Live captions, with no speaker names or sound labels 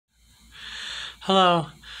Hello.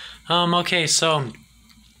 Okay, so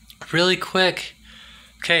really quick.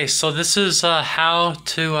 Okay, so this is how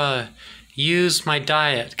to use my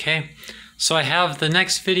diet, okay? So I have the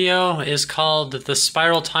next video is called the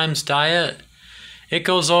Spiral Times Diet. It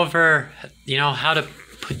goes over, how to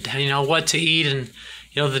put, what to eat and,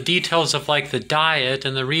 the details of like the diet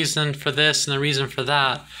and the reason for this and the reason for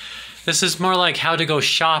that. This is more like how to go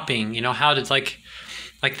shopping, how to like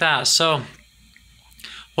that. So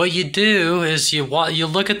what you do is you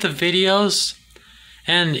look at the videos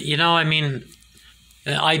and,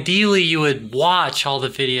 ideally you would watch all the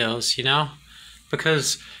videos,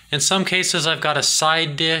 because in some cases I've got a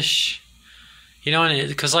side dish, and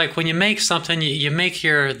because like when you make something, you make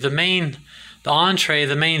the entree,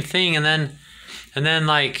 the main thing, and then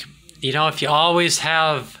like, if you always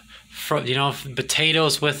have,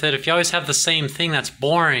 potatoes with it, if you always have the same thing, that's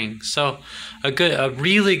boring. So a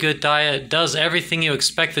really good diet does everything you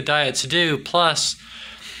expect the diet to do, plus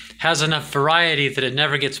has enough variety that it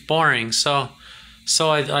never gets boring. So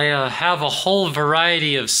I have a whole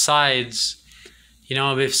variety of sides.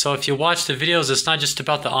 If you watch the videos, it's not just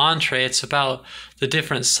about the entree, it's about the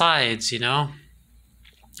different sides,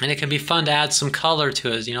 And it can be fun to add some color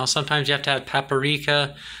to it, Sometimes you have to add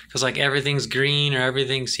paprika because like everything's green or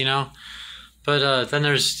everything's, But then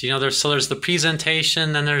there's, there's the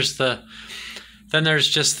presentation, then there's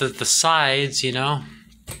just the sides,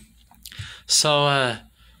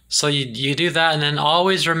 So you do that, and then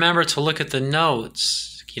always remember to look at the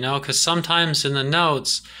notes, because sometimes in the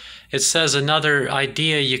notes it says another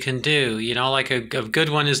idea you can do, like a good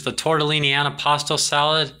one is the tortellini antipasto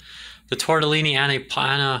salad. The tortellini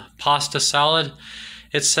antipasto salad.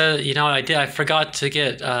 It says, I forgot to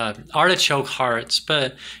get artichoke hearts,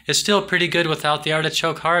 but it's still pretty good without the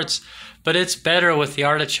artichoke hearts, but it's better with the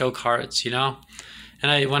artichoke hearts,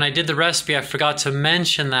 And when I did the recipe, I forgot to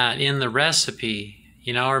mention that in the recipe,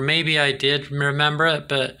 or maybe I did remember it,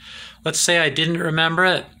 but let's say I didn't remember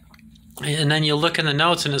it. And then you look in the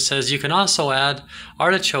notes and it says you can also add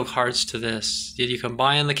artichoke hearts to this that you can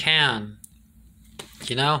buy in the can,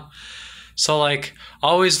 So like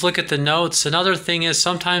always look at the notes. Another thing is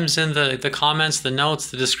sometimes in the comments, the notes,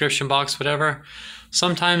 the description box, whatever,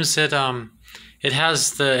 sometimes it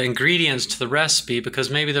has the ingredients to the recipe, because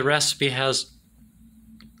maybe the recipe has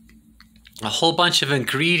a whole bunch of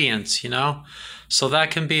ingredients, So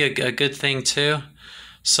that can be a good thing too.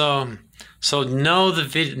 So know the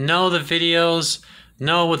videos,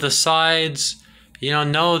 know the sides,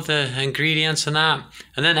 know the ingredients and that.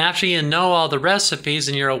 And then after you know all the recipes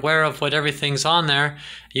and you're aware of what everything's on there,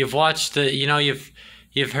 you've watched the,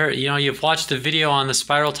 you've heard, you've watched the video on the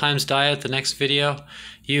Spiral Times Diet, the next video.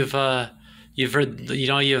 You've heard,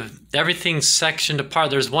 everything's sectioned apart.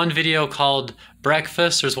 There's one video called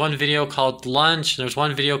breakfast, there's one video called lunch, and there's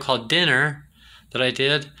one video called dinner that I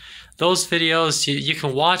did. Those videos, you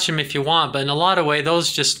can watch them if you want, but in a lot of ways,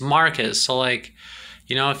 those just mark it. So like,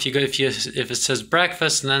 if it says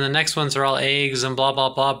breakfast and then the next ones are all eggs and blah,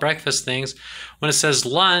 blah, blah, breakfast things. When it says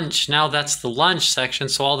lunch, now that's the lunch section.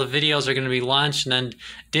 So all the videos are going to be lunch, and then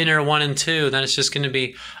dinner 1 and 2. Then it's just going to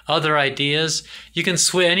be other ideas. You can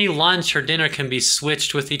any lunch or dinner can be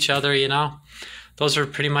switched with each other, Those are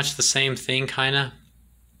pretty much the same thing, kind of.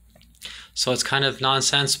 So it's kind of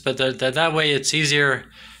nonsense, but that way it's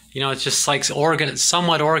easier, it's just like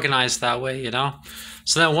somewhat organized that way,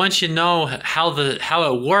 So that once you know how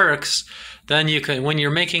it works, then you can, when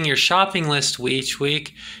you're making your shopping list each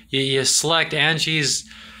week, you select Angie's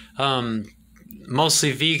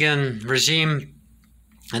mostly vegan regime,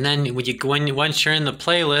 and then once you're in the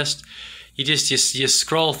playlist, you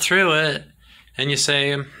scroll through it, and you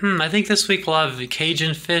say, I think this week we'll have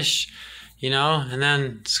Cajun fish, and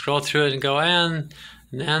then scroll through it and go and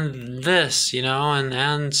this,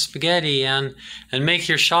 and spaghetti, and make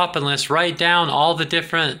your shopping list. Write down all the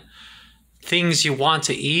different things you want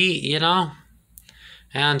to eat,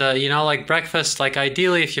 and like breakfast, like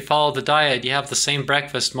ideally if you follow the diet, you have the same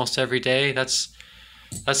breakfast most every day. That's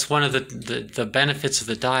one of the benefits of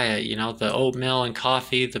the diet, the oatmeal and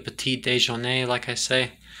coffee, the petit déjeuner, like I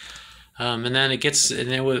say. And then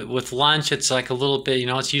with lunch, it's like a little bit,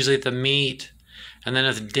 it's usually the meat. And then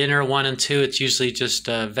with dinner 1 and 2, it's usually just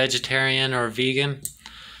vegetarian or vegan.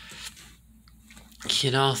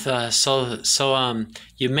 So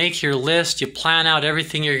you make your list, you plan out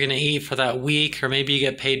everything you're going to eat for that week, or maybe you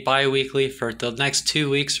get paid bi-weekly for the next 2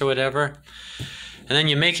 weeks or whatever. And then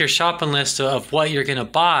you make your shopping list of what you're going to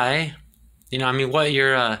buy, what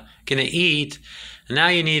you're going to eat. And now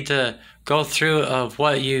you need to go through of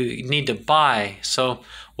what you need to buy. So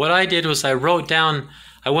what I did was I wrote down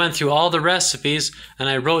I went through all the recipes and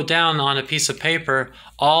I wrote down on a piece of paper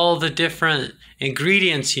all the different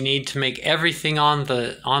ingredients you need to make everything on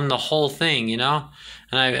the whole thing, you know?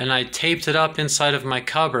 And I taped it up inside of my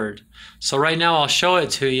cupboard. So right now I'll show it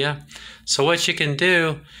to you. So what you can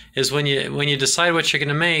do is when you decide what you're going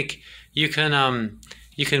to make, you can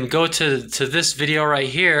go to this video right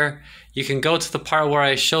here. You can go to the part where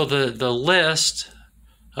I show the list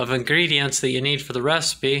of ingredients that you need for the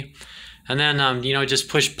recipe, and then you know, just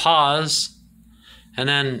push pause, and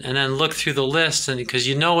then look through the list, and because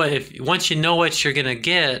you know what, once you know what you're gonna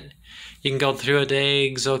get, you can go through it.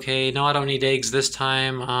 Eggs, okay, no, I don't need eggs this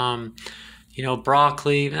time. You know,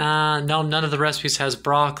 broccoli, no, none of the recipes has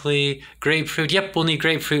broccoli. Grapefruit, yep, we'll need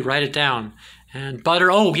grapefruit, write it down. And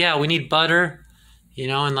butter, oh yeah, we need butter, you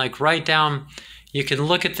know, and like write down, you can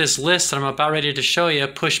look at this list that I'm about ready to show you,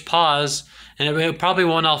 push pause, and it probably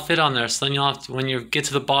won't all fit on there. So then you'll have to, when you get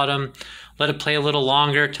to the bottom, let it play a little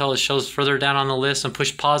longer till it shows further down on the list, and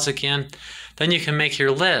push pause again. Then you can make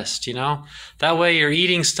your list, you know. That way you're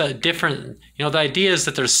eating stuff different. You know, the idea is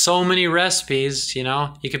that there's so many recipes, you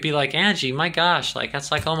know. You could be like, Angie, my gosh, like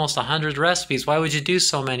that's like almost 100 recipes. Why would you do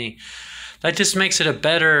so many? That just makes it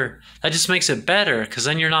better, because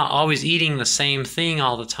then you're not always eating the same thing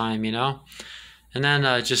all the time, you know. And then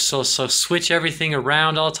just so switch everything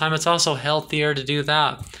around all the time. It's also healthier to do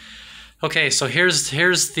that. Okay, so here's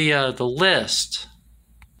the list.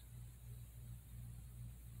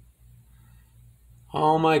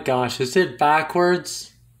 Oh my gosh, is it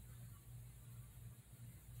backwards?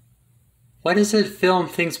 Why does it film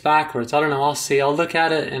things backwards? I don't know, I'll see. I'll look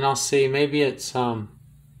at it and I'll see. Maybe it's